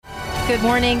Good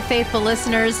morning, faithful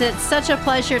listeners. It's such a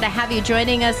pleasure to have you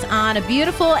joining us on a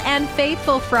beautiful and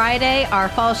faithful Friday. Our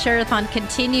Fall Share-a-thon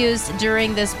continues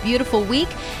during this beautiful week.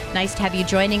 Nice to have you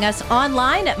joining us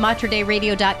online at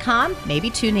materdeiradio.com, maybe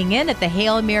tuning in at the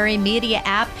Hail Mary Media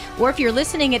app, or if you're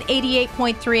listening at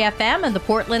 88.3 FM in the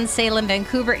Portland, Salem,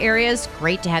 Vancouver areas,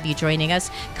 great to have you joining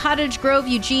us. Cottage Grove,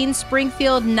 Eugene,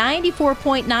 Springfield,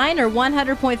 94.9 or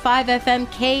 100.5 FM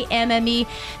KMME.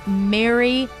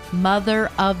 Mary, Mother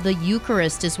of the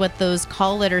Eucharist is what those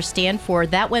call letters stand for.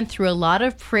 That went through a lot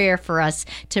of prayer for us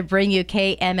to bring you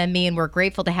KMME, and we're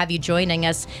grateful to have you joining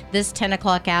us this 10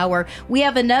 o'clock hour. We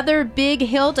have another big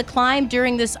hill to climb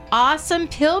during this awesome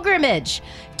pilgrimage.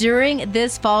 During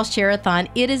this Fall Share-a-thon,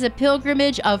 it is a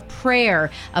pilgrimage of prayer,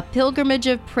 a pilgrimage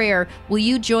of prayer. Will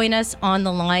you join us on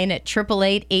the line at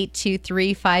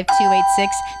 888-823-5286?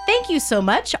 Thank you so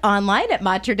much online at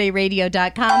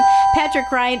materdeiradio.com.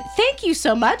 Patrick Ryan, thank you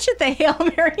so much at the Hail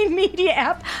Mary Media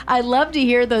app. I love to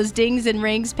hear those dings and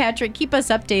rings. Patrick, keep us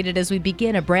updated as we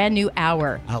begin a brand new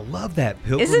hour. I love that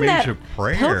pilgrimage of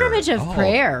prayer. Pilgrimage of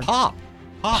prayer. Pop.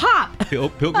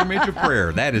 Pilgrimage of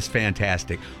prayer. That is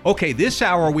fantastic. Okay, this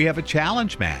hour we have a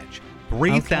challenge match.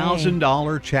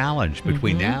 $3,000 challenge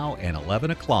between now and 11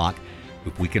 o'clock.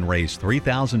 If we can raise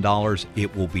 $3,000,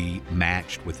 it will be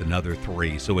matched with another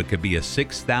 $3,000. So it could be a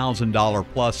 $6,000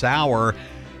 plus hour.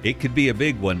 It could be a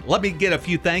big one. Let me get a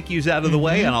few thank yous out of the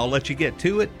way, and I'll let you get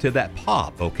to that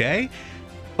pop, okay?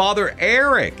 Father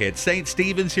Eric at St.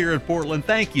 Stephen's here in Portland,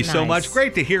 thank you so much.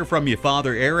 Great to hear from you,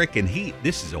 Father Eric. And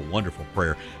this is a wonderful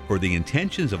prayer for the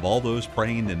intentions of all those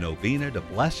praying the novena to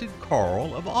Blessed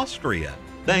Karl of Austria.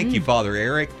 Thank you, Father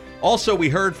Eric. Also, we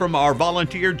heard from our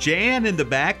volunteer, Jan, in the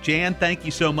back. Jan, thank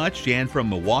you so much. Jan from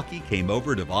Milwaukee came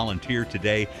over to volunteer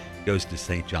today, goes to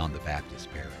St. John the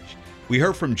Baptist Parish. We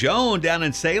heard from Joan down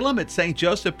in Salem at St.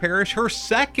 Joseph Parish, her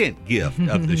second gift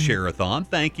of the Share-a-thon.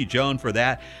 Thank you, Joan, for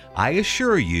that. I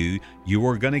assure you, you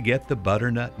are going to get the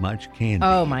butternut munch candy.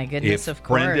 Oh, my goodness, of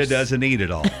course. Brenda doesn't eat it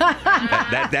all.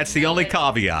 That's the only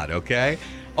caveat, okay?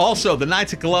 Also, the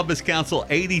Knights of Columbus Council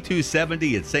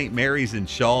 8270 at St. Mary's in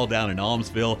Shaw down in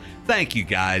Almsville. Thank you,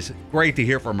 guys. Great to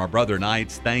hear from our brother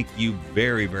Knights. Thank you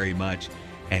very, very much.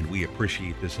 And we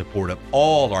appreciate the support of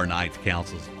all our Knights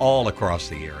Councils all across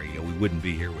the area. We wouldn't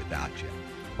be here without you.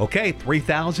 Okay,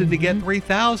 $3,000 to get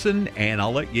 $3,000, and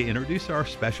I'll let you introduce our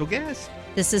special guest.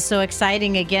 This is so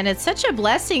exciting. Again, it's such a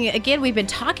blessing. Again, we've been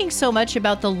talking so much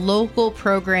about the local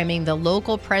programming, the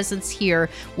local presence here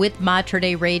with Mater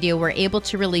Dei Radio. We're able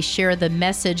to really share the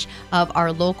message of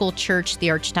our local church, the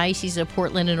Archdiocese of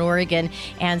Portland and Oregon.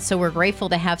 And so we're grateful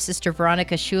to have Sister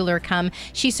Veronica Schueler come.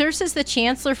 She serves as the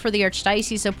Chancellor for the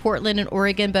Archdiocese of Portland and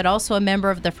Oregon, but also a member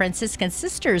of the Franciscan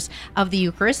Sisters of the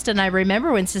Eucharist. And I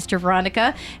remember when Sister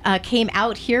Veronica came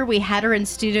out here, we had her in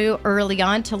studio early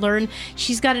on to learn.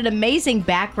 She's got an amazing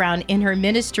background in her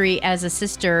ministry as a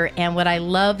sister, and what I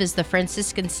love is the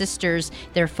Franciscan Sisters.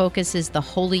 Their focus is the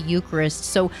Holy Eucharist.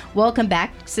 So welcome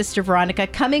back, Sister Veronica,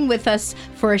 coming with us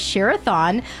for a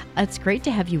Share-a-thon. It's great to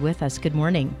have you with us. Good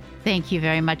morning. Thank you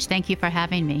very much. Thank you for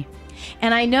having me.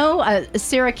 And I know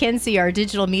Sarah Kinsey, our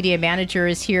digital media manager,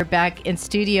 is here back in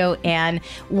studio. And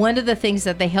one of the things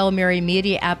that the Hail Mary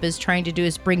Media app is trying to do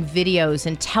is bring videos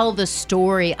and tell the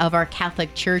story of our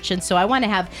Catholic Church. And so I want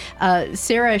to have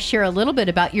Sarah share a little bit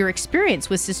about your experience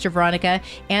with Sister Veronica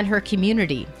and her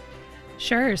community.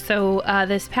 Sure. So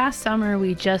this past summer,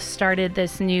 we just started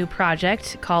this new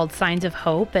project called Signs of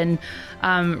Hope, and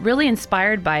really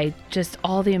inspired by just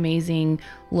all the amazing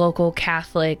local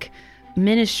Catholic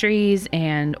ministries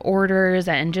and orders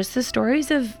and just the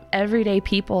stories of everyday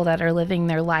people that are living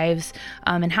their lives,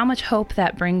 and how much hope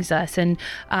that brings us. And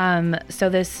so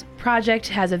this project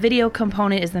has a video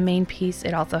component is the main piece.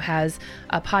 It also has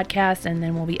a podcast, and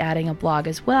then we'll be adding a blog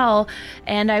as well.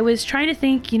 And I was trying to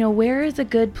think, where is a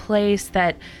good place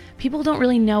that people don't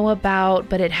really know about,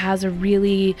 but it has a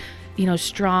really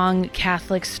strong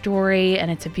Catholic story,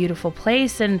 and it's a beautiful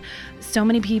place. And so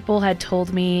many people had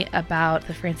told me about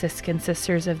the Franciscan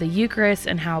Sisters of the Eucharist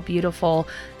and how beautiful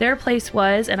their place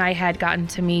was. And I had gotten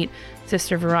to meet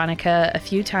Sister Veronica a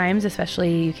few times,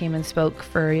 especially you came and spoke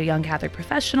for young Catholic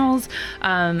professionals.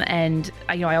 And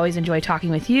I always enjoy talking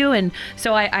with you. And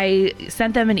so I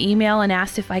sent them an email and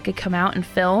asked if I could come out and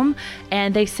film,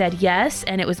 and they said yes.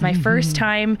 And it was my first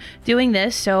time doing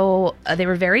this. So they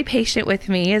were very patient with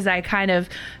me as I kind of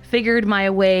figured my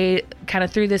way kind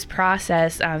of through this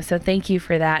process. So thank you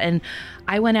for that. And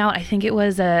I went out, I think it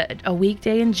was a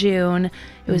weekday in June.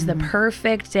 It was the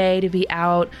perfect day to be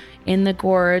out in the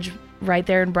gorge right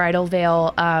there in Bridal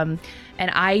Veil. And And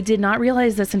I did not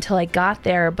realize this until I got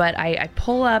there, but I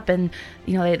pull up and,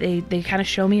 they kind of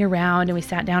show me around, and we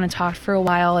sat down and talked for a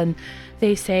while, and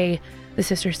the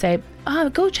sisters say,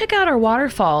 go check out our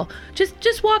waterfall.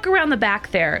 Just walk around the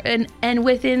back there. And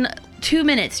within 2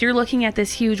 minutes, you're looking at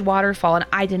this huge waterfall, and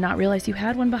I did not realize you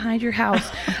had one behind your house.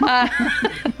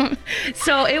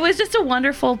 So it was just a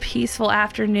wonderful, peaceful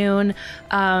afternoon,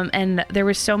 and there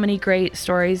were so many great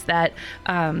stories that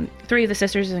 3 of the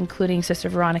sisters, including Sister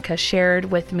Veronica, shared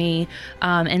with me.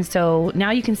 And so now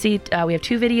you can see we have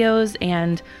 2 videos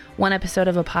and 1 episode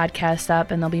of a podcast up,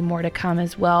 and there'll be more to come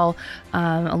as well,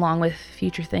 along with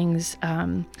future things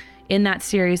in that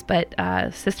series. But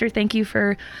Sister, thank you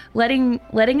for letting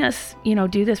us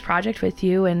do this project with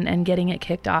you and getting it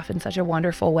kicked off in such a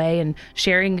wonderful way and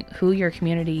sharing who your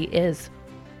community is.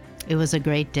 It was a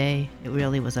great day. It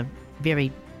really was a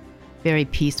very, very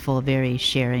peaceful, very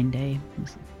sharing day.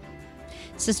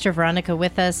 Sister Veronica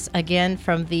with us again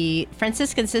from the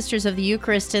Franciscan Sisters of the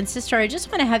Eucharist. And Sister, I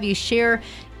just want to have you share,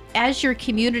 as your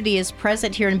community is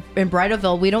present here in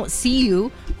Bridalveil, we don't see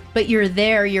you, but you're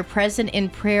there, you're present in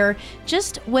prayer,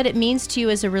 just what it means to you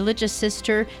as a religious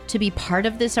sister to be part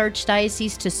of this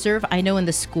archdiocese, to serve. I know in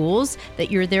the schools that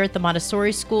you're there at the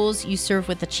Montessori schools, you serve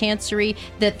with the Chancery,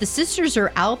 that the sisters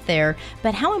are out there,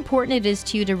 but how important it is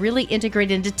to you to really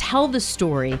integrate and to tell the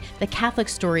story, the Catholic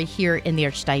story here in the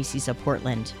Archdiocese of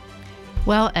Portland.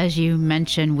 Well, as you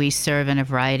mentioned, we serve in a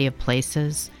variety of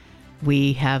places.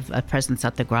 We have a presence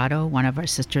at the Grotto. One of our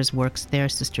sisters works there,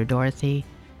 Sister Dorothy.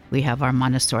 We have our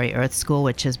Montessori Earth School,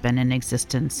 which has been in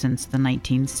existence since the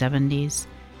 1970s.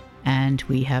 And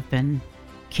we have been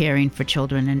caring for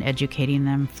children and educating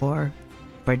them for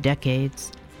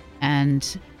decades.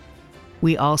 And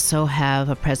we also have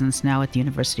a presence now at the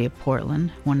University of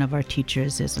Portland. One of our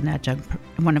sisters is an adjunct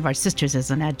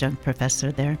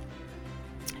professor there.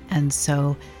 And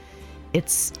so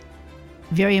it's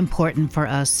very important for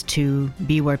us to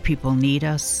be where people need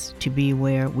us, to be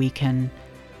where we can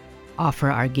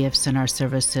offer our gifts and our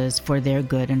services for their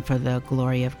good and for the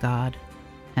glory of God.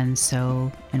 And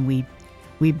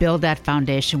we build that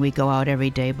foundation. We go out every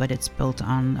day, but it's built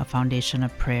on a foundation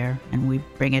of prayer, and we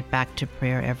bring it back to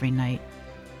prayer every night.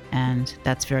 And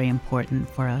that's very important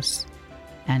for us.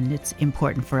 And it's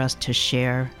important for us to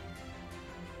share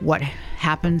what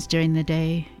happens during the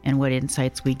day and what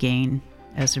insights we gain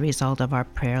as a result of our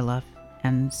prayer life.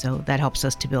 And so that helps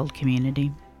us to build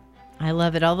community. I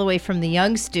love it, all the way from the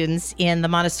young students in the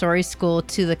Montessori school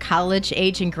to the college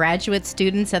age and graduate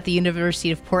students at the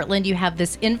University of Portland. You have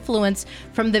this influence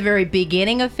from the very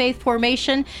beginning of faith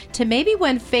formation to maybe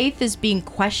when faith is being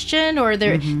questioned, or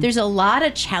there's a lot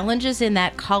of challenges in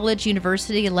that college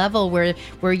university level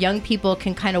where young people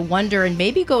can kind of wonder and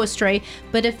maybe go astray.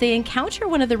 But if they encounter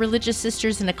one of the religious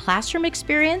sisters in a classroom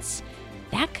experience,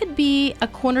 that could be a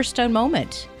cornerstone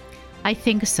moment. I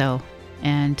think so.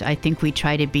 And I think we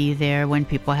try to be there when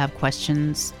people have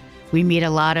questions. We meet a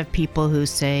lot of people who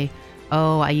say,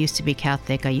 oh, I used to be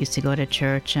Catholic, I used to go to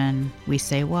church. And we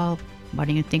say, well, why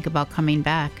don't you think about coming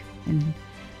back? And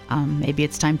maybe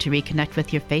it's time to reconnect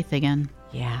with your faith again.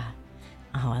 Yeah.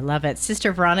 Oh, I love it.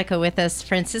 Sister Veronica with us,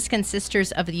 Franciscan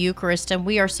Sisters of the Eucharist, and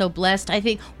we are so blessed. I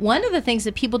think one of the things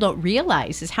that people don't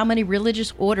realize is how many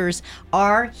religious orders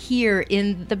are here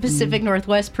in the Pacific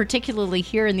Northwest, particularly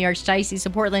here in the Archdiocese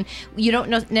of Portland. You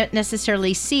don't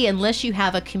necessarily see unless you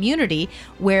have a community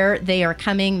where they are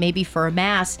coming maybe for a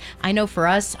Mass. I know for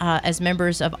us, as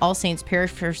members of All Saints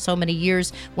Parish for so many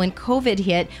years, when COVID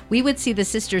hit, we would see the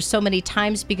sisters so many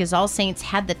times because All Saints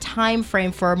had the time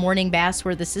frame for a morning Mass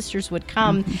where the sisters would come.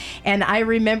 And I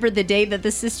remember the day that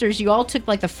the sisters, you all took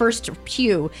like the first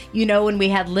pew, when we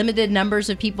had limited numbers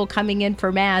of people coming in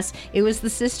for Mass. It was the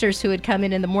sisters who would come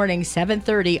in the morning,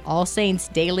 7:30, All Saints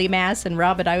daily Mass, and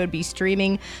Rob and I would be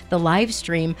streaming the live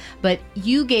stream. But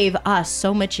you gave us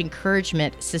so much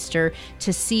encouragement, Sister,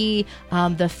 to see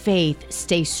the faith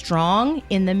stay strong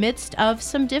in the midst of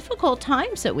some difficult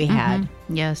times that we had.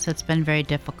 Yes, it's been very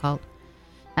difficult.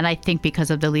 And I think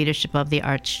because of the leadership of the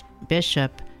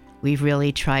Archbishop, we've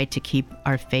really tried to keep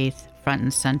our faith front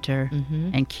and center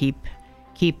and keep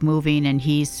moving. And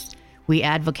we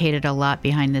advocated a lot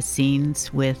behind the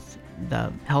scenes with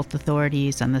the health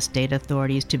authorities and the state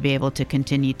authorities to be able to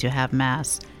continue to have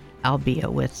Mass,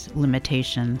 albeit with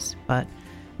limitations. But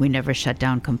we never shut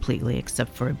down completely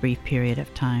except for a brief period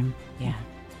of time. Yeah.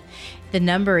 The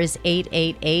number is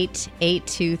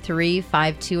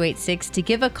 888-823-5286 to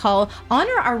give a call.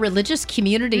 Honor our religious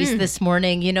communities this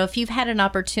morning. You know, if you've had an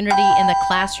opportunity in the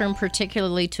classroom,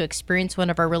 particularly to experience one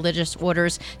of our religious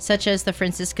orders, such as the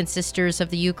Franciscan Sisters of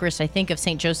the Eucharist, I think of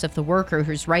St. Joseph the Worker,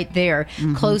 who's right there,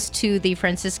 close to the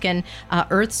Franciscan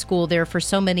Earth School there for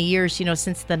so many years. You know,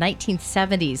 since the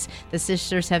 1970s, the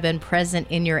sisters have been present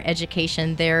in your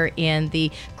education there in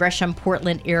the Gresham,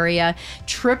 Portland area.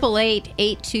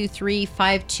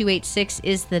 888-823-5286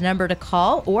 is the number to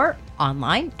call, or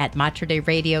online at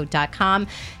materdeiradio.com.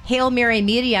 Hail Mary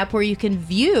Media app, where you can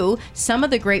view some of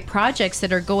the great projects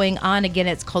that are going on. Again,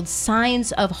 it's called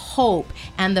Signs of Hope.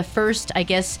 And the first, I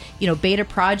guess, beta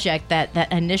project,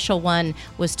 that initial one,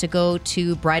 was to go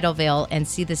to Bridalveil and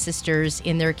see the sisters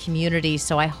in their community.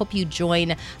 So I hope you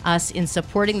join us in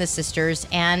supporting the sisters,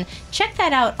 and check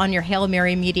that out on your Hail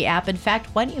Mary Media app. In fact,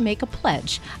 why don't you make a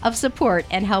pledge of support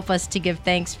and help us to give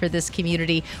thanks for this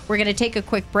community? We're going to take a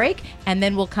quick break, and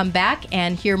then we'll come back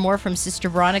and hear more from Sister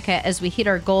Veronica as we hit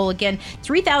our goal. Again,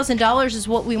 $3,000 is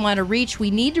what we want to reach.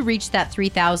 We need to reach that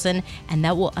 $3,000, and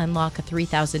that will unlock a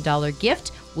 $3,000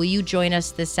 gift. Will you join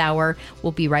us this hour?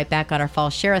 We'll be right back on our Fall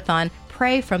Share-a-thon.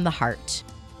 Pray from the heart.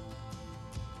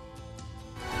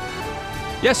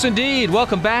 Yes, indeed.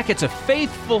 Welcome back. It's a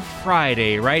Faithful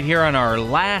Friday right here on our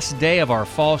last day of our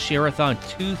Fall Share-a-thon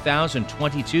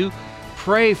 2022.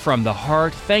 Pray from the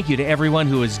heart. Thank you to everyone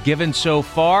who has given so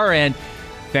far, and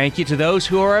thank you to those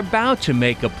who are about to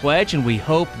make a pledge, and we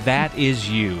hope that is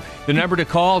you. The number to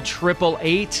call,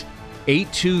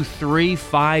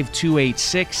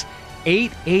 888-823-5286,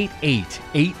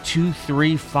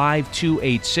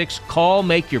 888-823-5286. Call,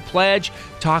 make your pledge,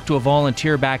 talk to a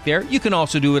volunteer back there. You can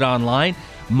also do it online,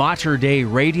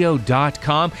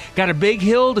 materdeiradio.com. Got a big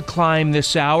hill to climb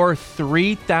this hour.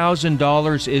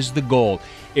 $3,000 is the goal.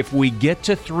 If we get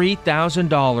to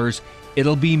 $3,000,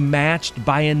 it'll be matched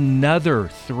by another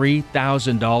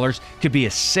 $3,000. Could be a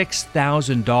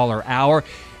 $6,000 hour.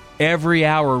 Every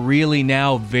hour really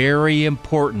now very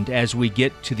important as we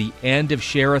get to the end of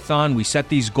Share-a-thon. We set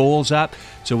these goals up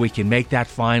so we can make that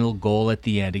final goal at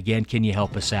the end. Again, can you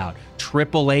help us out?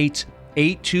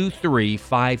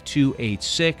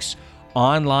 888-823-5286.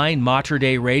 Online,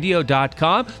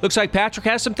 materdeiradio.com. Looks like Patrick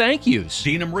has some thank yous.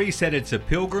 Gina Marie said it's a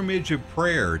pilgrimage of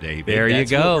prayer, David. There you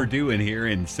go. That's what we're doing here.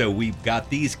 And so we've got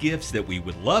these gifts that we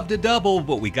would love to double,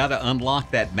 but we got to unlock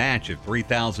that match of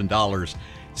 $3,000.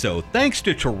 So thanks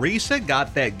to Teresa,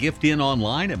 got that gift in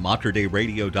online at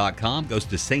materdeiradio.com. Goes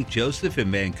to St. Joseph in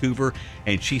Vancouver,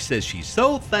 and she says she's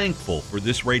so thankful for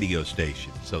this radio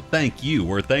station. So thank you.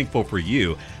 We're thankful for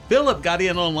you. Philip got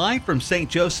in online from St.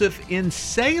 Joseph in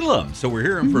Salem. So we're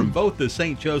hearing from both the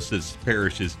St. Joseph's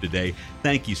parishes today.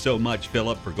 Thank you so much,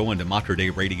 Philip, for going to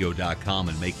materdeiradio.com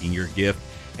and making your gift.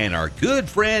 And our good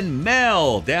friend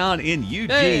Mel down in Eugene.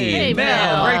 Hey,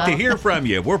 Mel. Great to hear from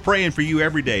you. We're praying for you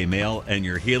every day, Mel, and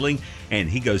your healing. And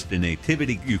he goes to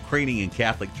Nativity Ukrainian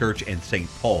Catholic Church and St.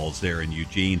 Paul's there in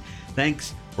Eugene.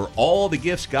 Thanks for all the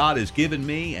gifts God has given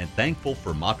me, and thankful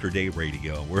for Mater Dei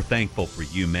Radio. We're thankful for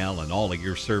you, Mel, and all of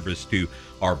your service to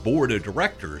our board of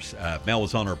directors. Mel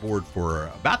was on our board for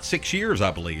about 6 years,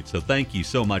 I believe. So thank you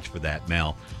so much for that,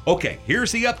 Mel. Okay,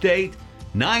 here's the update.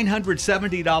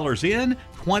 $970 in,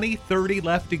 2030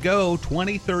 left to go,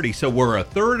 2030. So we're a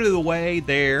third of the way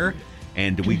there,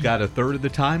 and we've got a third of the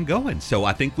time going. So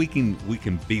I think we can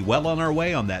be well on our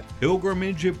way on that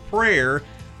pilgrimage of prayer,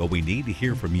 but we need to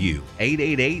hear from you.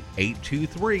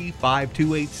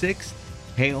 888-823-5286,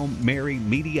 Hail Mary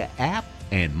Media app,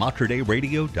 and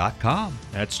materdeiradio.com.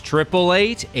 That's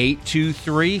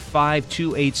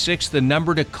 888-823-5286, the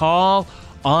number to call.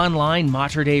 Online,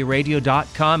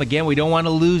 materdeiradio.com. Again, we don't want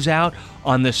to lose out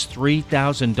on this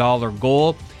 $3,000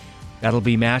 goal. That'll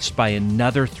be matched by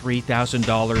another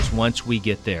 $3,000 once we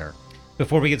get there.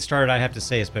 Before we get started, I have to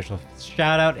say a special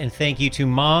shout out and thank you to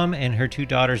Mom and her two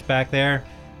daughters back there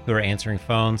who are answering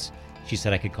phones. She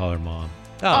said I could call her Mom.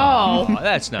 Oh,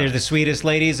 that's nice. They're the sweetest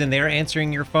ladies, and they're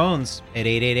answering your phones at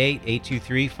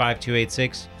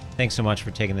 888-823-5286. Thanks so much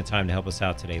for taking the time to help us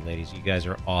out today, ladies. You guys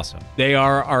are awesome. They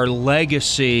are our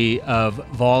legacy of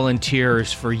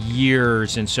volunteers for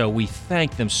years, and so we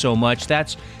thank them so much.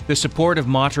 That's the support of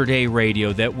Mater Dei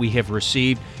Radio that we have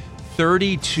received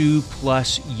 32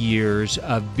 plus years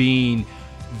of being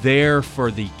there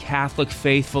for the Catholic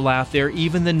faithful out there,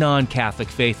 even the non-Catholic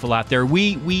faithful out there.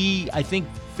 We I think,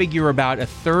 figure about a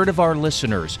third of our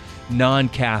listeners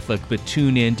non-Catholic, but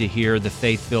tune in to hear the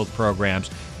faith-filled programs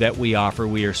that we offer.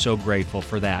 We are so grateful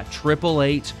for that.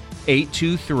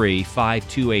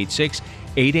 888-823-5286,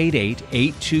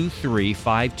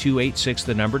 888-823-5286,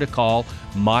 the number to call,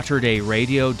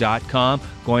 materdeiradio.com,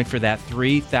 going for that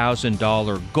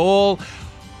 $3,000 goal.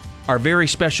 Our very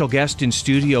special guest in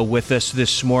studio with us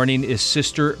this morning is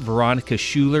Sister Veronica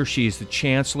Schueler. She is the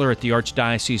Chancellor at the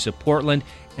Archdiocese of Portland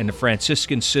and a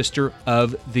Franciscan Sister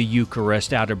of the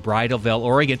Eucharist out of Bridalveil,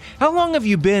 Oregon. How long have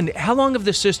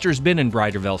the sisters been in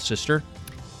Bridalveil, Sister?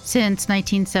 Since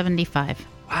 1975.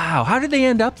 Wow. How did they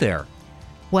end up there?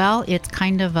 Well, it's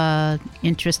kind of a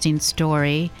interesting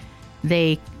story.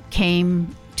 They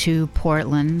came to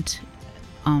Portland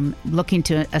looking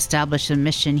to establish a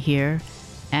mission here,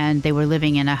 and they were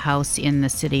living in a house in the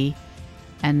city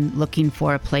and looking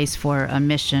for a place for a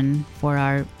mission, for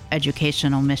our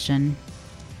educational mission.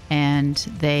 And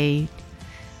a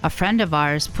friend of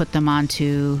ours put them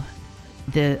onto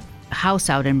the house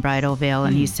out in Bridalveil,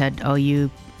 and he said, "Oh, you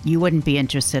wouldn't be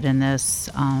interested in this."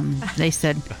 They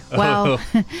said, "Well,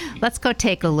 let's go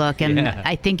take a look." And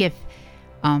I think if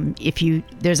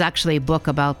there's actually a book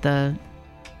about the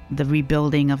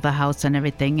rebuilding of the house and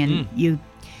everything, and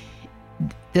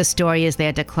the story is they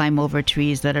had to climb over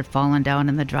trees that had fallen down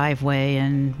in the driveway,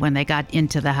 and when they got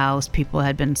into the house, people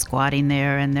had been squatting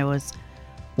there, and there was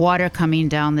water coming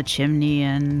down the chimney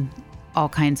and all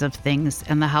kinds of things,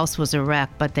 and the house was a wreck,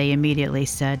 but they immediately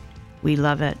said, "We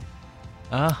love it."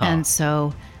 And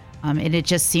so, and it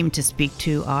just seemed to speak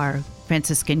to our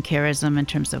Franciscan charism in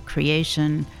terms of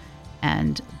creation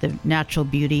and the natural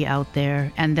beauty out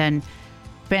there. And then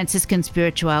Franciscan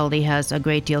spirituality has a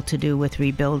great deal to do with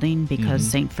rebuilding, because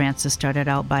St. Francis started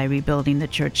out by rebuilding the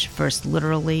church first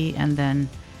literally and then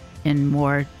in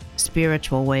more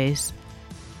spiritual ways,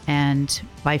 and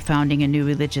by founding a new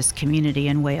religious community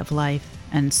and way of life.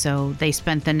 And so they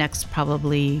spent the next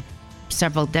probably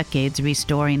several decades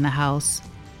restoring the house,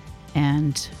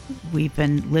 and we've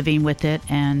been living with it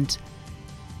and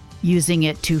using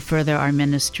it to further our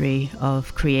ministry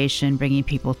of creation, bringing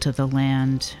people to the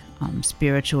land,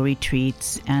 spiritual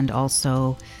retreats, and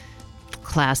also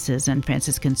classes in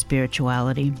Franciscan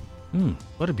spirituality.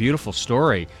 What a beautiful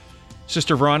story.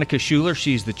 Sister Veronica Schueler,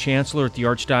 she's the Chancellor at the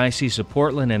Archdiocese of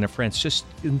Portland and a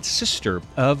Franciscan Sister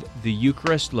of the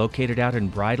Eucharist, located out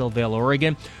in Bridalveil,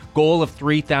 Oregon. Goal of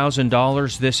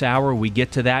 $3,000 this hour. We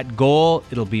get to that goal,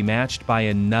 it'll be matched by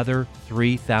another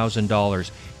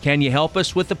 $3,000. Can you help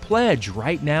us with the pledge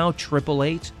right now?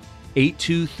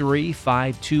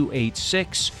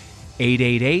 888-823-5286,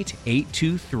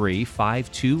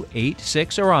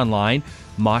 888-823-5286, or online,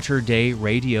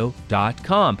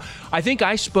 materdeiradio.com. I think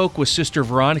I spoke with Sister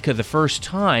Veronica the first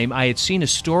time. I had seen a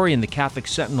story in the Catholic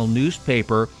Sentinel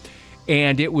newspaper,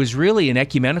 and it was really an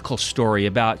ecumenical story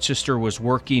about Sister was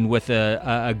working with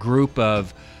a group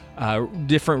of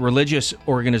different religious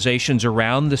organizations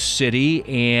around the city,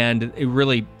 and it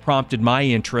really prompted my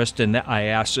interest, and I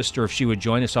asked Sister if she would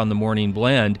join us on the Morning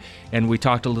Blend, and we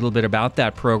talked a little bit about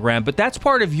that program. But that's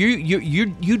part of you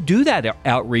do that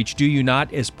outreach, do you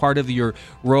not, as part of your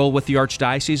role with the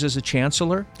Archdiocese as a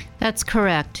Chancellor? That's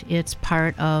correct. It's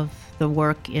part of the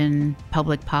work in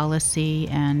public policy,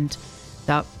 and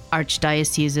the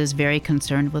Archdiocese is very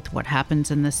concerned with what happens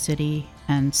in the city,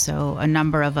 and so a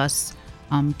number of us,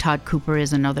 Todd Cooper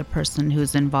is another person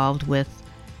who's involved with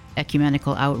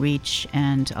ecumenical outreach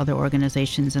and other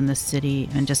organizations in the city,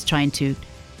 and just trying to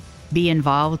be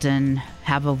involved and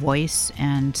have a voice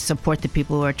and support the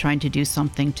people who are trying to do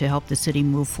something to help the city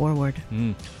move forward.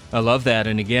 I love that.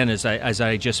 And again, as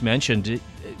I just mentioned,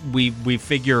 we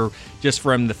figure just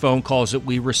from the phone calls that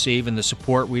we receive and the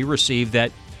support we receive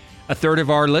that a third of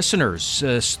our listeners,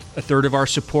 a third of our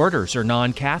supporters are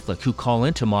non-Catholic who call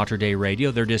into Mater Dei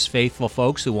Radio. They're just faithful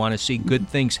folks who want to see good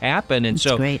things happen. And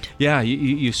That's great. Yeah,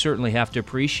 you certainly have to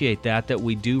appreciate that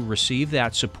we do receive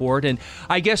that support. And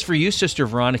I guess for you, Sister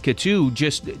Veronica, too,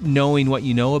 just knowing what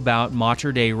you know about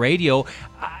Mater Dei Radio,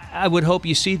 I would hope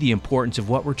you see the importance of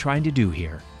what we're trying to do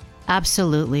here.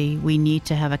 Absolutely. We need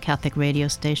to have a Catholic radio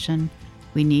station.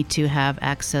 We need to have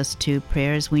access to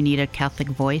prayers. We need a Catholic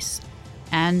voice.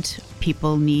 And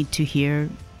people need to hear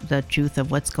the truth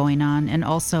of what's going on, and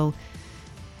also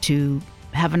to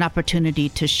have an opportunity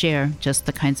to share just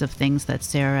the kinds of things that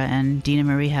Sarah and Dina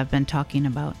Marie have been talking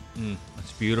about.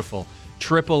 That's beautiful.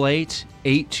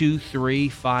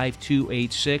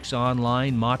 888-823-5286,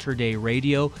 online,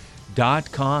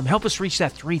 materdeiradio.com. Help us reach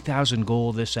that 3,000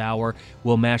 goal this hour.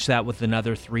 We'll match that with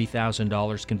another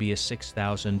 $3,000. Can be a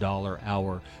 $6,000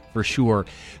 hour for sure.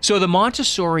 So the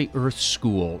Montessori Earth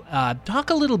School, talk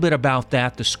a little bit about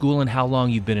that, the school, and how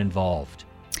long you've been involved.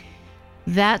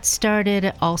 That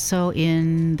started also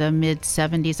in the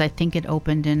mid-'70s. I think it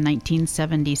opened in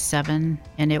 1977,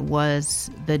 and it was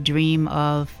the dream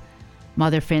of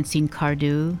Mother Francine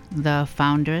Cardew, the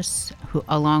foundress, who,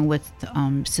 along with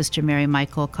Sister Mary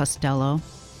Michael Costello.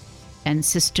 And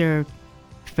Sister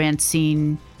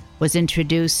Francine was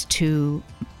introduced to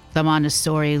the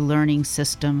Montessori learning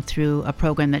system through a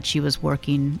program that she was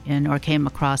working in or came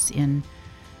across in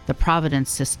the Providence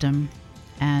system.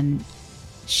 And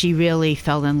she really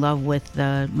fell in love with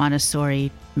the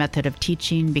Montessori method of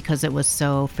teaching because it was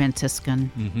so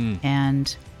Franciscan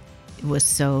and it was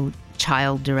so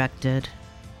child-directed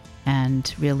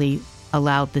and really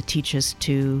allowed the teachers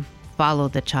to follow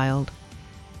the child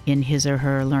in his or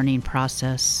her learning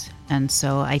process. And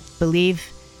so I believe,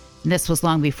 and this was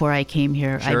long before I came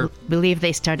here, Sure. I believe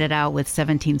they started out with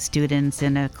 17 students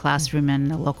in a classroom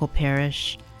in a local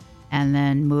parish and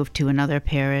then moved to another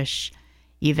parish,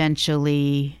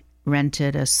 eventually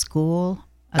rented a school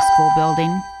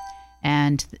building,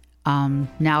 and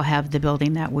now have the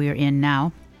building that we're in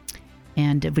now.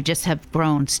 And we just have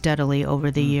grown steadily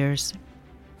over the years.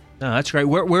 Oh, that's great.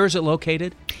 Where is it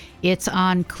located? It's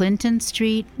on Clinton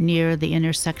Street near the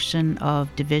intersection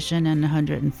of Division and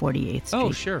 148th Street.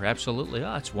 Oh, sure. Absolutely.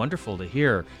 Oh, it's wonderful to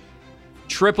hear.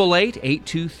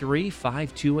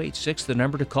 888-823-5286, the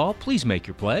number to call. Please make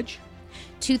your pledge.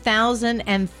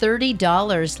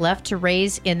 $2,030 left to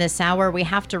raise in this hour. We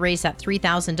have to raise that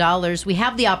 $3,000. We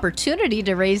have the opportunity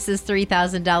to raise this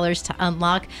 $3,000 to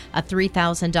unlock a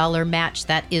 $3,000 match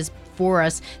that is for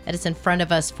us, that is in front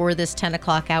of us for this 10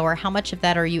 o'clock hour. How much of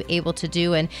that are you able to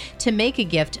do and to make a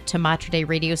gift to Mater Dei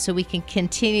Radio so we can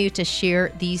continue to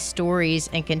share these stories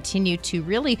and continue to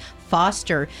really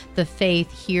foster the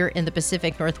faith here in the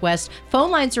Pacific Northwest?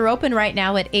 Phone lines are open right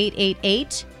now at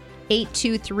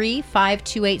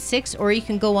 888-823-5286, or you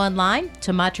can go online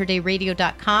to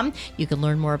materdeiradio.com. You can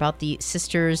learn more about the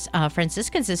sisters,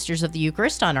 Franciscan Sisters of the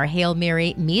Eucharist, on our Hail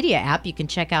Mary media app. You can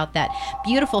check out that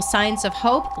beautiful Signs of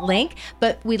Hope link,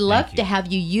 but we'd love to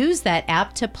have you use that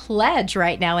app to pledge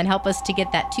right now and help us to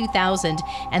get that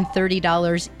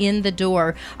 $2,030 in the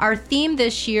door. Our theme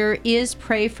this year is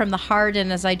Pray from the Heart,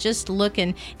 and as I just look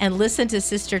and listen to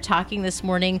Sister talking this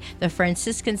morning, the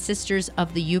Franciscan Sisters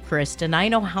of the Eucharist, and I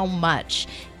know how much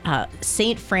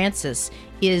Saint Francis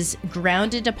is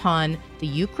grounded upon the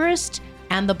Eucharist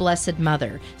and the Blessed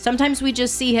Mother. Sometimes we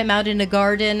just see him out in a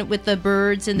garden with the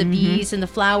birds and the bees and the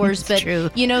flowers, but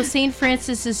true. You know, Saint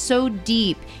Francis is so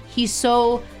deep. He's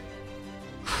so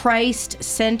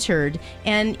Christ-centered.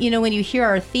 And, you know, when you hear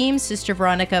our theme, Sister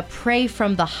Veronica, pray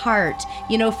from the heart,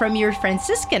 you know, from your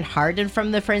Franciscan heart and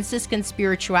from the Franciscan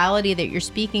spirituality that you're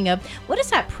speaking of, what does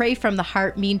that pray from the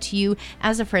heart mean to you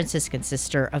as a Franciscan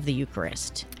sister of the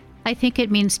Eucharist? I think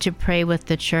it means to pray with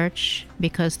the church,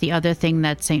 because the other thing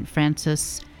that St.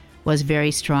 Francis was very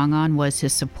strong on was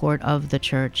his support of the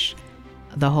church.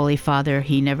 The Holy Father,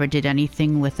 he never did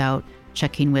anything without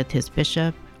checking with his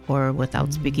bishop or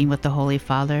without speaking with the Holy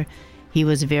Father. He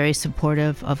was very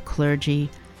supportive of clergy.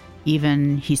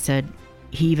 Even, he said,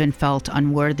 he even felt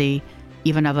unworthy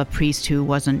even of a priest who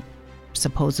wasn't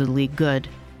supposedly good.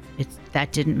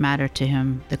 That didn't matter to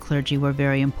him. The clergy were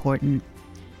very important.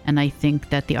 And I think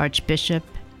that the Archbishop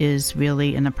is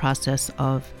really in the process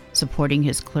of supporting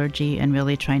his clergy and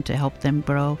really trying to help them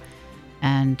grow.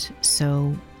 And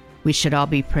so we should all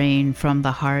be praying from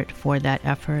the heart for that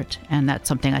effort. And that's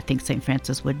something I think St.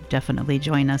 Francis would definitely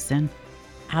join us in.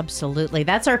 Absolutely.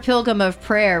 That's our pilgrim of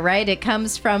prayer, right? It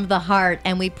comes from the heart,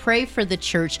 and we pray for the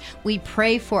church. We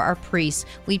pray for our priests.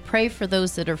 We pray for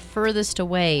those that are furthest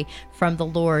away from the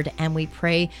Lord, and we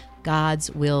pray God's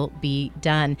will be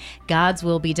done. God's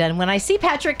will be done. When I see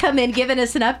Patrick come in giving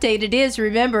us an update, it is,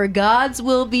 remember, God's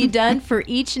will be done for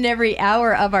each and every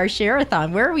hour of our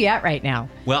share-a-thon. Where are we at right now?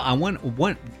 Well, I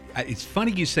want it's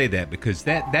funny you say that, because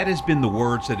that has been the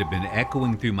words that have been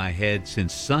echoing through my head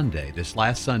since Sunday, this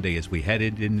last Sunday, as we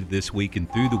headed into this week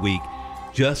and through the week.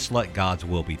 Just let God's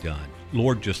will be done.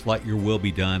 Lord, just let your will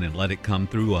be done and let it come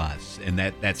through us. And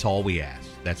that's all we ask.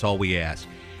 That's all we ask.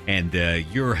 And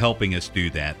you're helping us do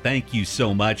that. Thank you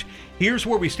so much. Here's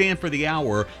where we stand for the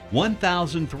hour.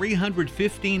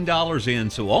 $1,315 in,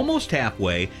 so almost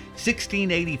halfway.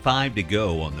 $1,685 to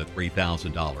go on the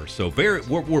 $3,000. So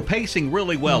we're pacing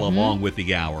really well along with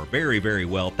the hour. Very, very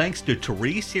well. Thanks to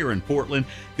Therese here in Portland.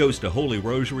 Goes to Holy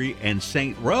Rosary and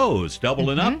St. Rose,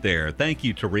 doubling up there. Thank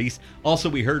you, Therese. Also,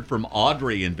 we heard from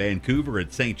Audrey in Vancouver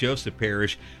at St. Joseph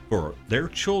Parish for their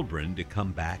children to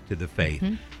come back to the faith.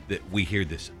 That we hear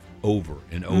this over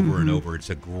and over and over.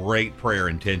 It's a great prayer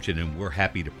intention, and we're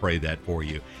happy to pray that for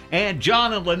you. And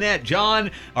John and Lynette. John,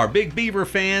 our big Beaver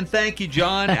fan. Thank you,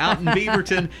 John, out in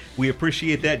Beaverton. We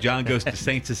appreciate that. John goes to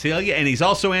St. Cecilia, and he's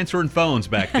also answering phones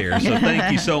back there. So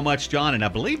thank you so much, John. And I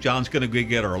believe John's going to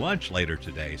get our lunch later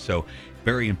today. So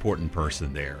very important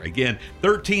person there. Again,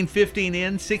 13:15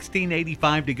 in,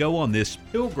 16:85 to go on this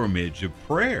pilgrimage of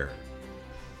prayer.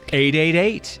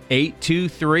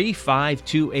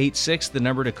 888-823-5286, the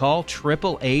number to call,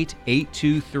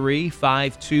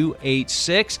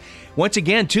 888-823-5286. Once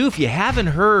again, too, if you haven't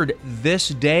heard, this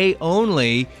day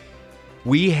only,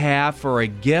 we have for a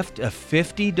gift of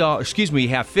 $50, we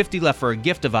have 50 left for a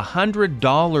gift of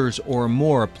 $100 or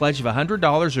more, a pledge of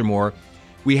 $100 or more.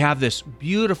 We have this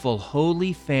beautiful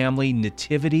Holy Family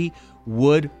Nativity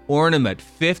wood ornament.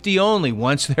 50 only.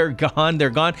 Once they're gone, they're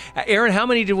gone. Aaron, how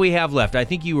many do we have left? I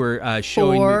think you were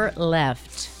showing 4 left.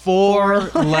 4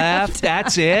 left.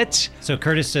 That's it. So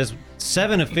Curtis says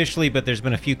 7 officially, but there's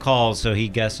been a few calls, so he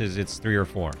guesses it's 3 or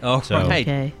 4. Oh, so right.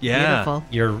 Okay. Yeah. Beautiful.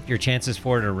 your chances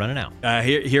for it are running out.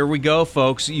 Here we go,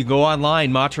 folks. You go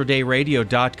online,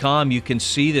 materdayradio.com. You can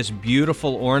see this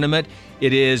beautiful ornament.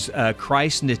 It is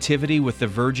Christ's Nativity with the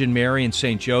Virgin Mary and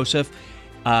St. Joseph,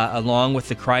 along with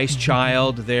the Christ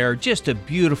child there. Just a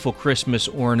beautiful Christmas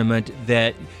ornament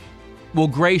that will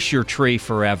grace your tree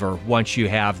forever once you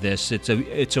have this.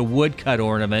 It's a woodcut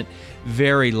ornament.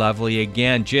 Very lovely.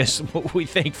 Again, just we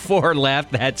think 4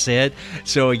 left. That's it.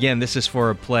 So again, this is for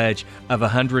a pledge of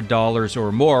 $100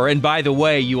 or more. And by the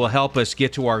way, you will help us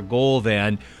get to our goal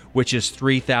then, which is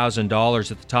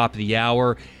 $3,000 at the top of the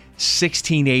hour.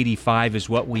 $1,685 is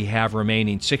what we have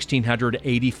remaining.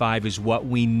 $1,685 is what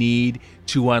we need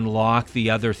to unlock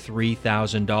the other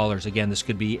 $3,000. Again, this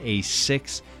could be a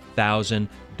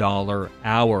 $6,000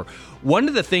 hour. One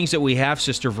of the things that we have,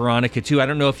 Sister Veronica, too, I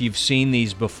don't know if you've seen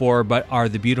these before, but are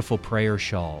the beautiful prayer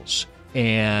shawls.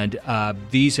 And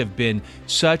these have been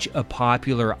such a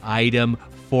popular item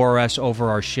for us over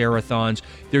our share-a-thons.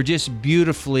 They're just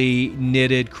beautifully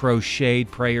knitted,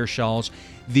 crocheted prayer shawls.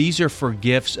 These are for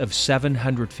gifts of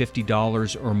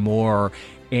 $750 or more.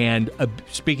 And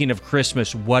speaking of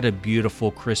Christmas, what a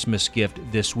beautiful Christmas gift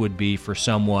this would be for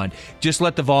someone. Just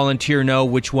let the volunteer know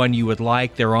which one you would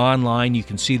like. They're online. You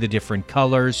can see the different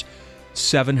colors.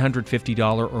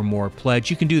 $750 or more pledge.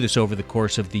 You can do this over the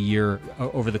course of the year,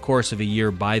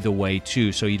 by the way,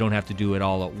 too, so you don't have to do it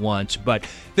all at once. But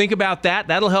think about that.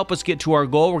 That'll help us get to our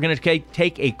goal. We're going to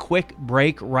take a quick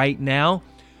break right now.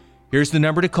 Here's the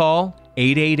number to call,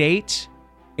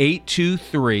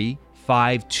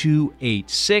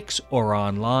 888-823-5286, or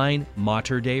online,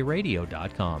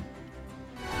 materdayradio.com.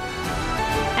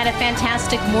 And a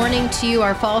fantastic morning to you.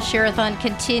 Our Fall Share-a-thon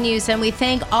continues, and we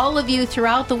thank all of you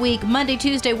throughout the week, Monday,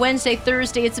 Tuesday, Wednesday,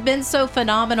 Thursday. It's been so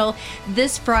phenomenal.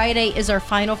 This Friday is our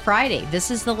final Friday.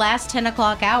 This is the last 10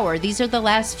 o'clock hour. These are the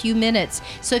last few minutes.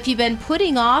 So if you've been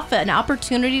putting off an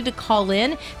opportunity to call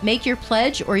in, make your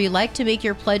pledge, or you like to make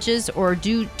your pledges or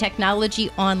do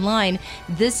technology online,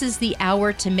 this is the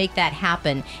hour to make that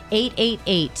happen.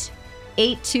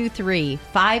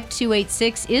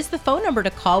 888-823-5286 is the phone number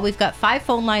to call. We've got 5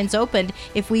 phone lines open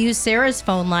if we use Sarah's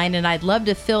phone line, and I'd love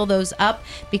to fill those up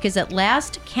because at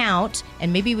last count,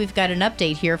 and maybe we've got an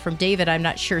update here from David, I'm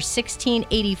not sure,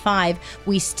 1685,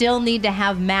 we still need to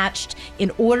have matched in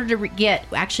order to get,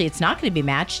 actually it's not going to be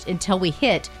matched until we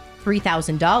hit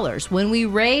 $3,000. When we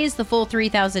raise the full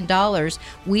 $3,000,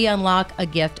 we unlock a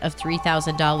gift of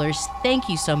 $3,000. Thank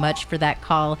you so much for that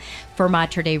call for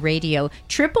Mater Dei Radio.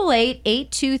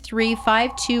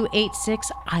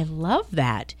 888-823-5286. I love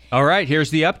that. All right, here's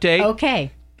the update.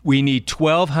 Okay. We need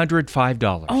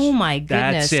 $1,205. Oh my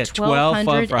goodness. That's it.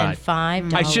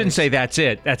 $1,205. I shouldn't say that's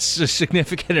it. That's a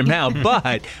significant amount,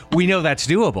 but we know that's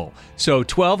doable. So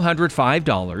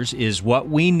 $1,205 is what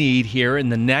we need here in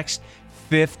the next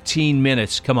 15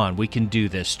 minutes. Come on, we can do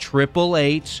this.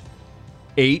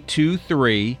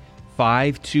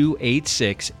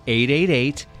 888-823-5286.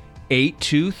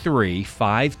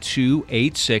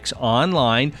 888-823-5286.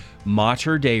 Online,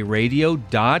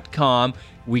 materdayradio.com.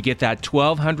 We get that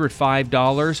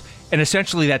 $1,205, and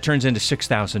essentially that turns into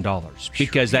 $6,000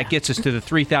 because that gets us to the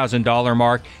 $3,000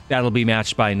 mark. That'll be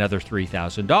matched by another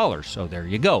 $3,000. So there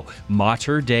you go.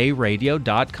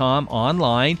 materdayradio.com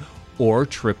online, or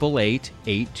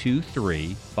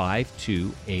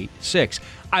 888-823-5286.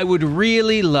 I would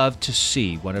really love to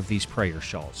see one of these prayer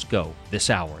shawls go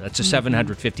this hour. That's a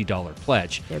 $750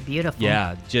 pledge. They're beautiful.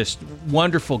 Yeah, just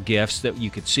wonderful gifts that you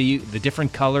could see, the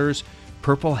different colors,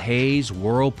 purple haze,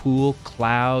 whirlpool,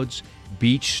 clouds,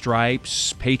 beach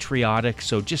stripes, patriotic.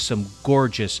 So just some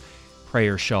gorgeous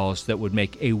prayer shawls that would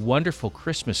make a wonderful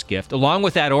Christmas gift, along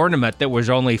with that ornament that was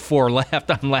only 4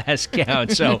 left on last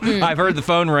count. So I've heard the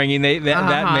phone ringing.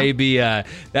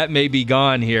 That may be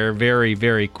gone here very,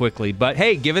 very quickly. But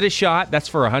hey, give it a shot. That's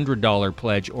for a $100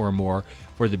 pledge or more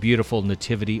for the beautiful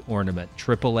nativity ornament.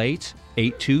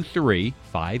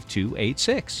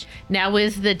 888-823-5286. Now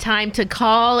is the time to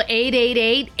call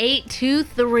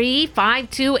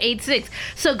 888-823-5286.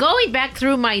 So going back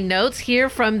through my notes here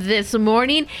from this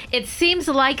morning, it seems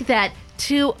like that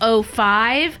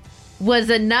 205 was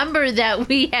a number that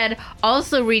we had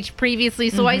also reached previously.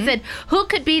 So I said, who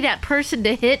could be that person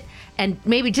to hit and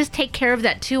maybe just take care of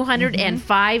that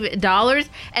 $205?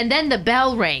 And then the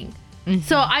bell rang.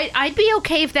 So I'd be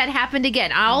okay if that happened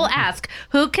again. I'll ask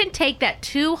who can take that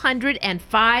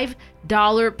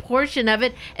 $205 portion of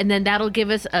it, and then that'll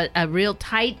give us a real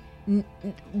tight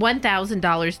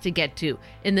 $1,000 to get to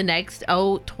in the next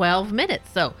 12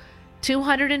 minutes. So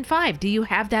 205. Do you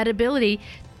have that ability?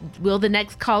 Will the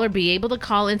next caller be able to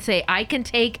call and say, I can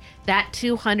take that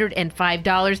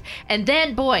 $205? And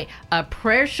then, boy, a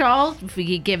prayer shawl, if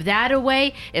we could give that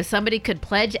away, if somebody could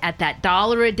pledge at that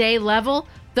 $1 a day level,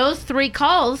 those 3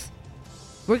 calls,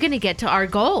 we're going to get to our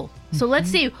goal. So let's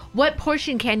see, what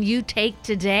portion can you take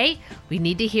today? We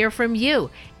need to hear from you.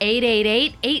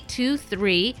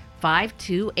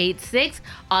 888-823-5286,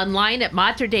 online at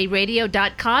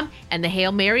materdeiradio.com, and the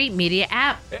Hail Mary Media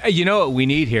app. You know what we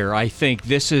need here? I think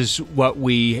this is what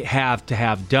we have to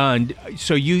have done.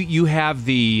 So you have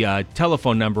the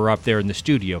telephone number up there in the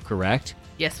studio, correct?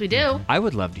 Yes, we do. I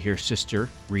would love to hear Sister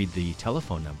read the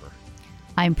telephone number.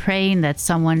 I'm praying that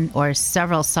someone or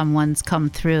several someones come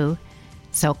through.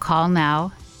 So call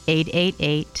now,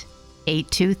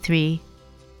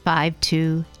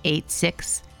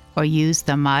 888-823-5286, or use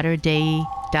the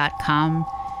materDei.com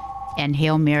and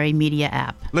Hail Mary Media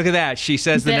app. Look at that. She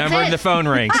says the number and the phone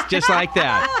rings, just like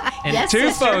that. And Yes,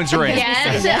 2 sister. phones ring.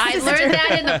 Yes, I learned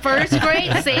that in the first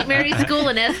grade, St. Mary's School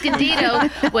in Escondido.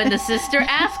 When the sister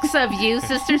asks of you,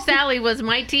 Sister Sally was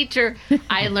my teacher,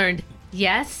 I learned,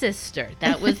 yes, sister.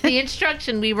 That was the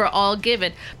instruction we were all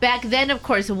given. Back then, of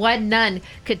course, one nun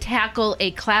could tackle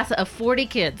a class of 40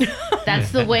 kids.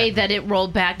 That's the way that it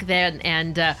rolled back then.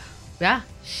 And yeah.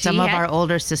 Some of our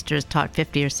older sisters taught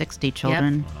 50 or 60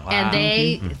 children. Yep. Wow. And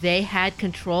they had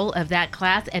control of that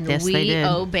class, and yes, we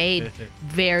obeyed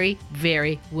very,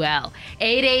 very well.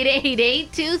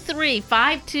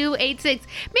 888-823-5286.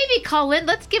 Maybe call in.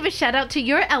 Let's give a shout out to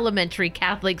your elementary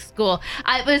Catholic school.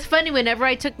 It was funny, whenever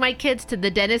I took my kids to the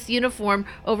dentist uniform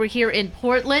over here in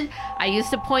Portland, I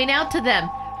used to point out to them,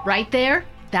 right there,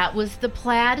 that was the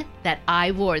plaid that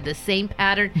I wore, the same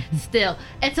pattern still.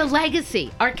 It's a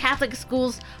legacy. Our Catholic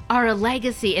schools are a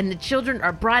legacy, and the children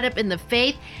are brought up in the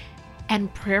faith,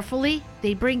 and prayerfully,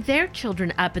 they bring their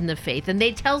children up in the faith, and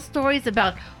they tell stories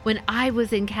about when I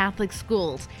was in Catholic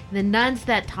schools, the nuns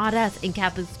that taught us in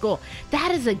Catholic school.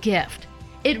 That is a gift.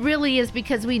 It really is,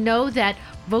 because we know that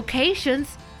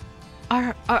vocations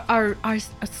are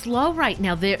slow right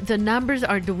now. The numbers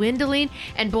are dwindling,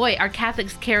 and boy, our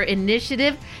Catholics Care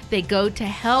initiative, they go to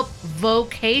help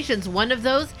vocations. One of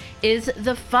those is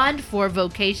the Fund for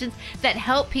Vocations that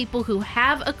help people who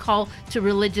have a call to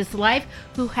religious life,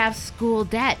 who have school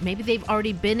debt. Maybe they've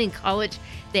already been in college,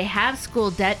 they have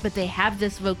school debt, but they have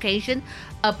this vocation.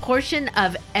 A portion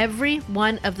of every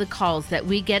one of the calls that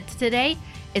we get today,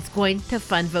 it's going to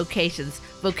fund vocations.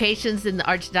 Vocations in the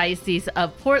Archdiocese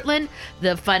of Portland,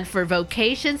 the Fund for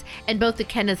Vocations, and both the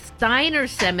Kenneth Steiner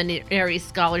Seminary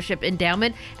Scholarship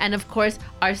Endowment, and of course,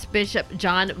 Archbishop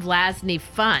John Vlasny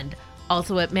Fund,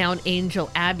 also at Mount Angel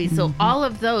Abbey. So all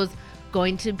of those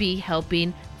going to be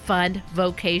helping fund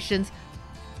vocations.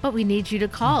 But we need you to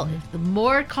call. The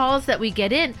more calls that we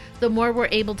get in, the more we're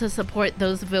able to support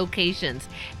those vocations.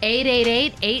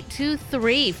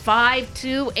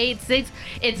 888-823-5286.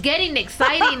 It's getting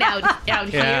exciting out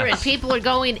here, and people are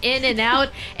going in and out,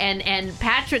 and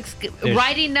Patrick's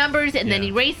writing numbers and then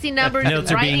erasing numbers and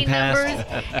writing numbers.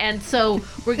 And so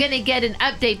we're going to get an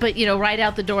update, but right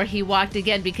out the door he walked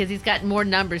again, because he's got more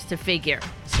numbers to figure.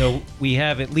 So we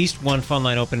have at least one phone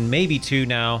line open, maybe 2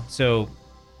 now. So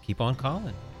keep on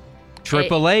calling.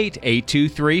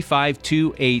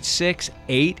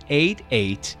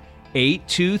 888-823-5286,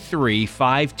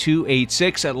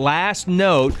 888-823-5286. At last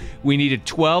note, we needed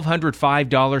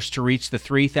 $1,205 to reach the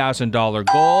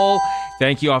 $3,000 goal.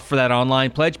 Thank you all for that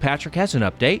online pledge. Patrick has an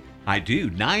update. I do.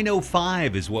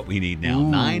 $905 is what we need now.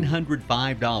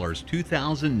 $905.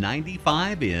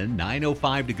 $2,095 in.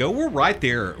 $905 to go. We're right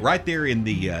there in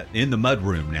the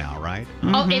mudroom now, right?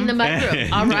 Oh, in the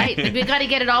mudroom. All right. We got to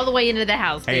get it all the way into the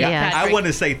house. Hey, I want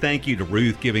to say thank you to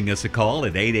Ruth giving us a call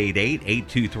at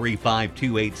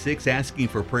 888-823-5286, asking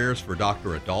for prayers for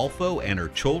Dr. Adolfo and her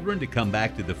children to come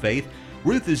back to the faith.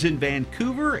 Ruth is in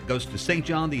Vancouver. It goes to St.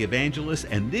 John the Evangelist,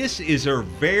 and this is her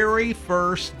very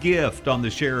first gift on the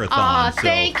Share-a-thon.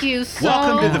 Thank you so much.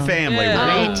 Welcome to the family,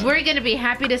 Ruth. We're going to be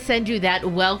happy to send you that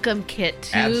welcome kit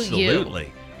to you.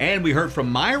 Absolutely. And we heard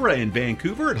from Myra in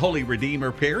Vancouver at Holy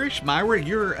Redeemer Parish. Myra,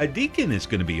 your deacon is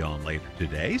going to be on later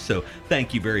today, so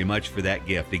thank you very much for that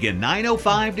gift. Again,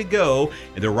 $905 to go,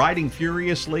 and they're riding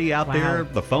furiously out there.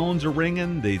 The phones are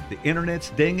ringing, the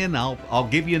internet's dinging. I'll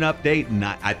give you an update, and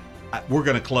we're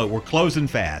going to close. We're closing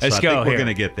fast. Let's so I go think we're here. going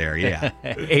to get there. Yeah.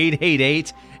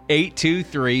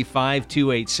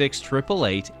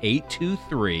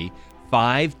 888-823-5286.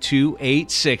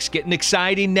 888-823-5286. Getting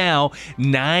exciting now.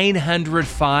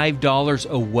 $905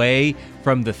 away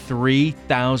from the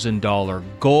 $3,000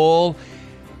 goal.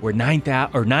 We're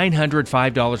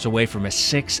 $905 away from a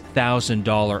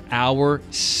 $6,000 hour.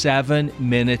 7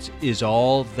 minutes is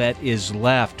all that is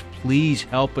left. Please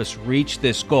help us reach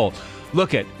this goal.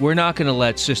 Look, we're not going to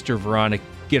let Sister Veronica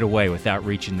get away without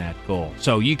reaching that goal.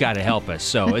 So you got to help us.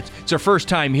 So it's our first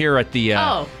time here at the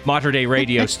Mater Dei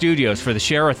Radio studios for the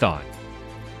Share-a-thon.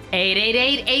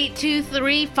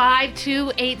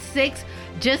 888-823-5286.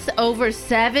 Just over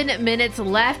 7 minutes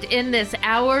left in this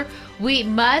hour. We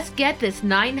must get this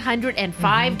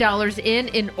 $905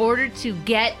 in order to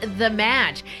get the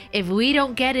match. If we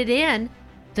don't get it in,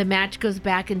 the match goes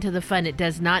back into the fund. It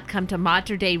does not come to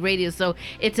Mater Dei Radio. So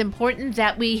it's important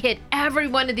that we hit every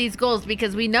one of these goals,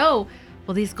 because we know,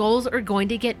 well, these goals are going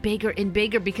to get bigger and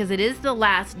bigger because it is the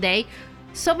last day.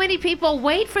 So many people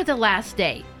wait for the last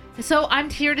day. So I'm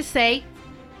here to say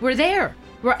we're there.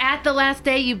 We're at the last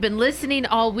day. You've been listening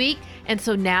all week. And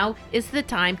so now is the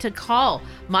time to call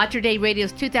Mater Dei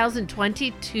Radio's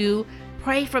 2022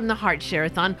 Pray from the Heart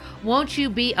Share-a-thon. Won't you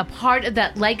be a part of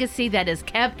that legacy that has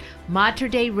kept Mater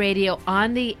Dei Radio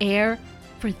on the air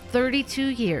for 32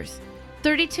 years?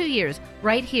 32 years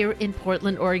right here in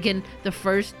Portland, Oregon, the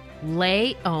first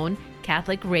lay-owned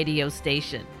Catholic radio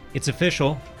station. It's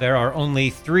official. There are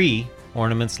only 3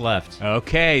 ornaments left.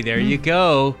 Okay, there you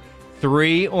go.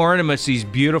 3 ornaments, these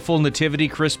beautiful Nativity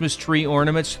Christmas tree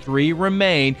ornaments. 3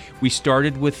 remain. We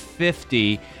started with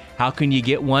 50. How can you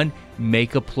get one?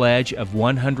 Make a pledge of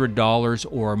 $100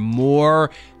 or more.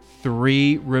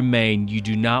 3 remain. You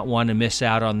do not want to miss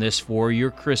out on this for your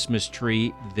Christmas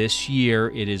tree this year.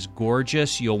 It is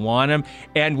gorgeous. You'll want them.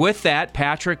 And with that,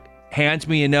 Patrick hands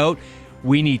me a note.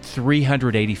 We need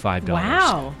 $385.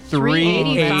 Wow.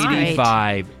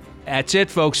 $385. That's it,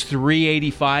 folks.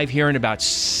 $385 here in about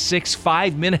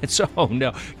 5 minutes. Oh,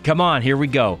 no. Come on. Here we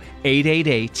go.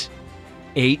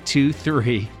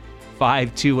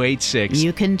 888-823-5286.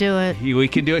 You can do it. We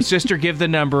can do it. Sister, give the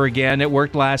number again. It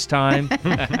worked last time.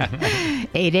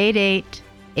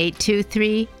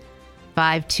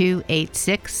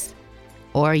 888-823-5286.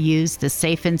 Or use the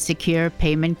safe and secure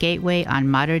payment gateway on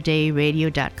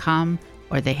materdeiradio.com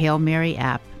or the Hail Mary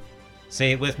app.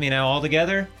 Say it with me now all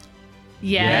together.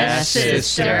 Yes,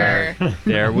 sister.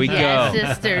 There we Yes, go.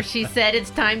 sister. She said it's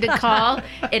time to call.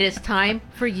 It is time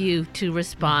for you to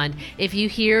respond. If you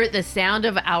hear the sound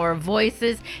of our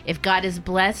voices, if God has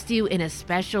blessed you in a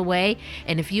special way,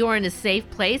 and if you are in a safe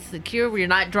place, secure, where you're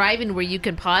not driving, where you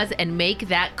can pause and make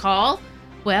that call,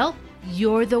 well,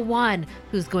 you're the one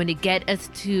who's going to get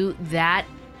us to that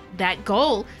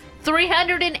goal.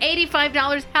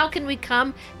 $385. How can we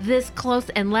come this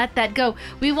close and let that go?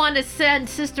 We want to send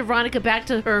Sister Veronica back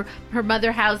to her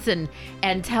mother house and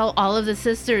tell all of the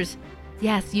sisters,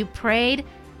 yes, you prayed,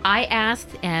 I asked,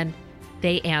 and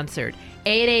they answered.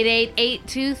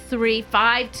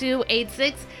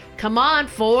 888-823-5286. Come on,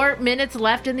 4 minutes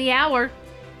left in the hour.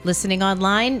 Listening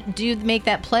online, do make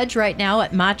that pledge right now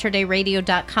at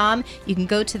materdeiradio.com. You can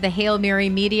go to the Hail Mary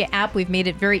Media app. We've made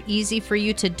it very easy for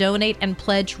you to donate and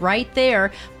pledge right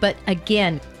there. But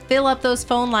again, fill up those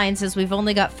phone lines as we've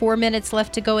only got 4 minutes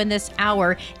left to go in this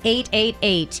hour.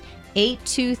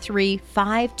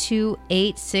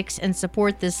 888-823-5286 and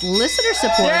support this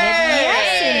listener-supported.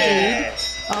 Yes, indeed.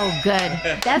 Oh,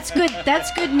 good. That's good. That's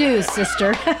good news,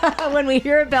 sister. When we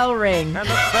hear a bell ring. And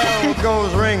the bell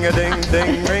goes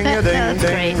ring-a-ding-ding,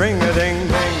 ring-a-ding-ding,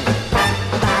 ring-a-ding-ding.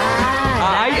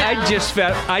 I just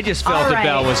felt All the right.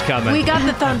 bell was coming. We got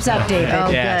the thumbs up, David. Oh,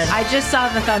 Yes. good. I just saw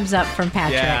the thumbs up from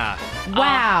Patrick. Yeah.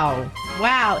 Wow.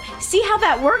 See how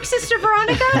that works, Sister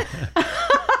Veronica?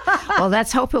 Well,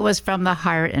 let's hope it was from the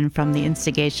heart and from the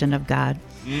instigation of God,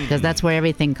 because that's where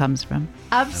everything comes from.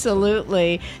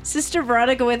 Absolutely. Sister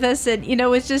Veronica with us. And,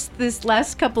 it's just this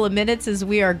last couple of minutes as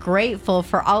we are grateful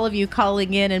for all of you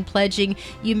calling in and pledging.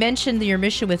 You mentioned your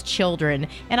mission with children.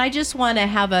 And I just want to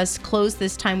have us close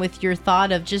this time with your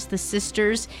thought of just the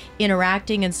sisters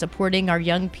interacting and supporting our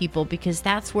young people, because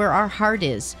that's where our heart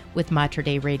is with Mater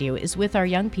Dei Radio, is with our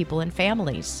young people and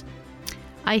families.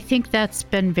 I think that's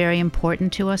been very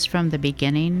important to us from the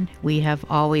beginning. We have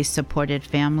always supported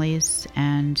families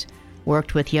and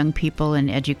worked with young people in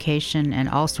education in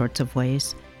all sorts of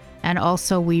ways. And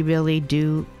also we really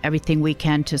do everything we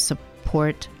can to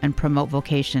support and promote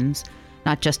vocations,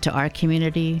 not just to our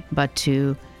community, but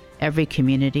to every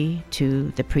community,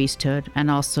 to the priesthood, and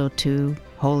also to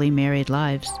holy married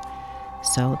lives.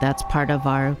 So that's part of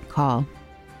our call.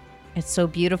 It's so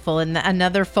beautiful. And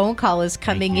another phone call is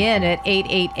coming in at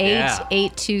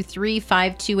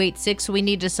 888-823-5286. We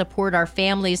need to support our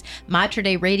families. Mater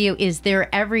Dei Radio is there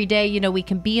every day. We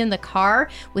can be in the car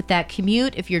with that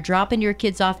commute. If you're dropping your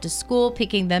kids off to school,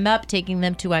 picking them up, taking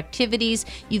them to activities,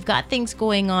 you've got things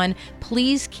going on,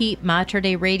 please keep Mater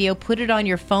Dei Radio. Put it on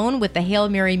your phone with the Hail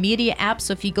Mary Media app.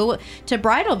 So if you go to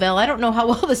Bridalveil, I don't know how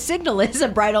well the signal is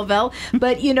at Bridalveil,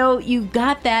 but you've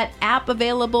got that app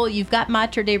available. You've got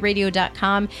materdeiradio.com.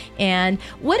 And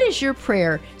what is your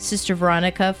prayer, Sister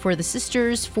Veronica, for the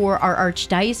sisters, for our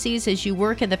Archdiocese as you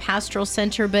work in the Pastoral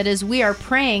Center? But as we are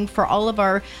praying for all of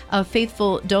our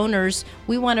faithful donors,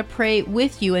 we want to pray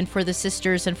with you and for the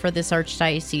sisters and for this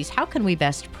Archdiocese. How can we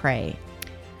best pray?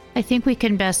 I think we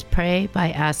can best pray by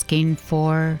asking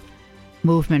for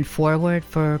movement forward,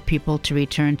 for people to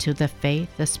return to the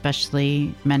faith,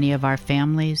 especially many of our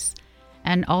families,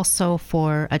 and also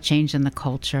for a change in the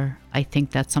culture. I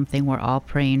think that's something we're all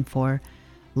praying for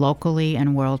locally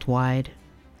and worldwide,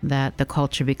 that the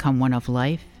culture become one of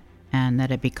life and that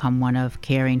it become one of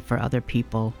caring for other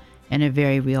people in a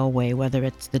very real way, whether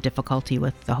it's the difficulty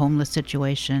with the homeless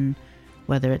situation,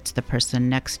 whether it's the person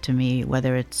next to me,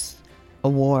 whether it's a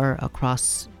war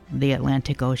across the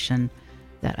Atlantic Ocean,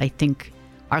 that I think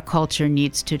our culture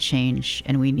needs to change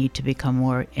and we need to become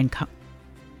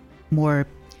more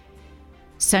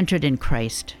centered in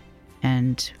Christ,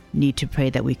 and need to pray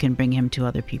that we can bring him to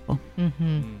other people.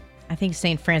 Mm-hmm. I think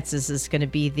St. Francis is going to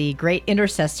be the great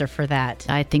intercessor for that.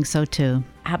 I think so too.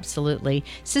 Absolutely.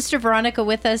 Sister Veronica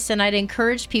with us, and I'd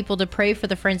encourage people to pray for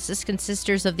the Franciscan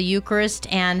Sisters of the Eucharist.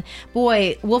 And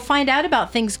boy, we'll find out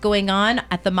about things going on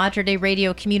at the Mater Dei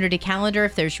Radio community calendar,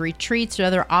 if there's retreats or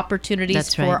other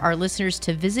opportunities for our listeners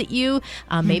to visit you.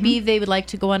 Maybe they would like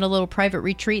to go on a little private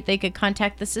retreat, they could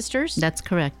contact the sisters? That's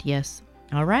correct, yes.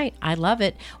 All right. I love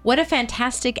it. What a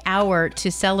fantastic hour to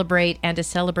celebrate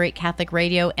Catholic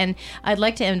radio. And I'd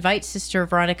like to invite Sister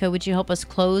Veronica, would you help us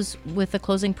close with a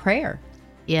closing prayer?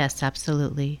 Yes,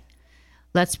 absolutely.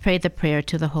 Let's pray the prayer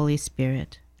to the Holy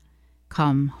Spirit.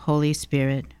 Come, Holy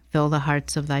Spirit, fill the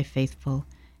hearts of thy faithful,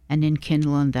 and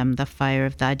enkindle in them the fire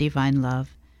of thy divine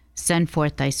love. Send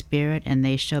forth thy Spirit, and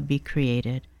they shall be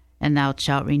created, and thou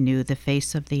shalt renew the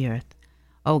face of the earth.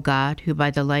 O God, who by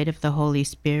the light of the Holy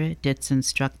Spirit didst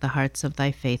instruct the hearts of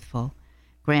thy faithful,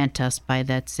 grant us by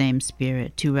that same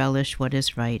Spirit to relish what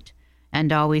is right,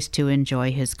 and always to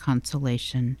enjoy his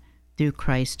consolation. Through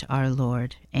Christ our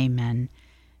Lord. Amen.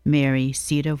 Mary,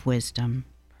 seat of wisdom,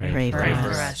 pray for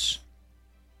us.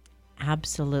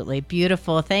 Absolutely.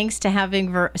 Beautiful. Thanks to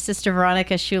having Sister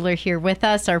Veronica Schueler here with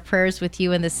us. Our prayers with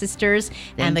you and the sisters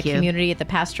and the community at the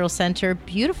Pastoral Center.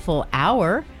 Beautiful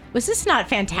hour. Was this not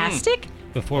fantastic?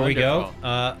 Before we go,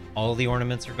 all the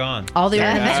ornaments are gone. All the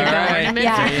ornaments are gone. You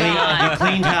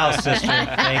cleaned house, sister.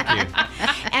 Thank you.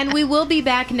 And we will be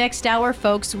back next hour,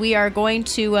 folks. We are going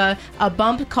to a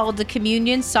bump called the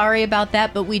communion. Sorry about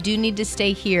that, but we do need to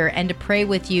stay here and to pray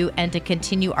with you and to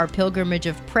continue our pilgrimage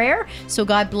of prayer. So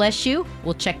God bless you.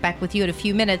 We'll check back with you in a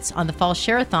few minutes on the Fall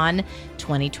Share-a-thon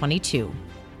 2022.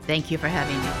 Thank you for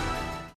having me.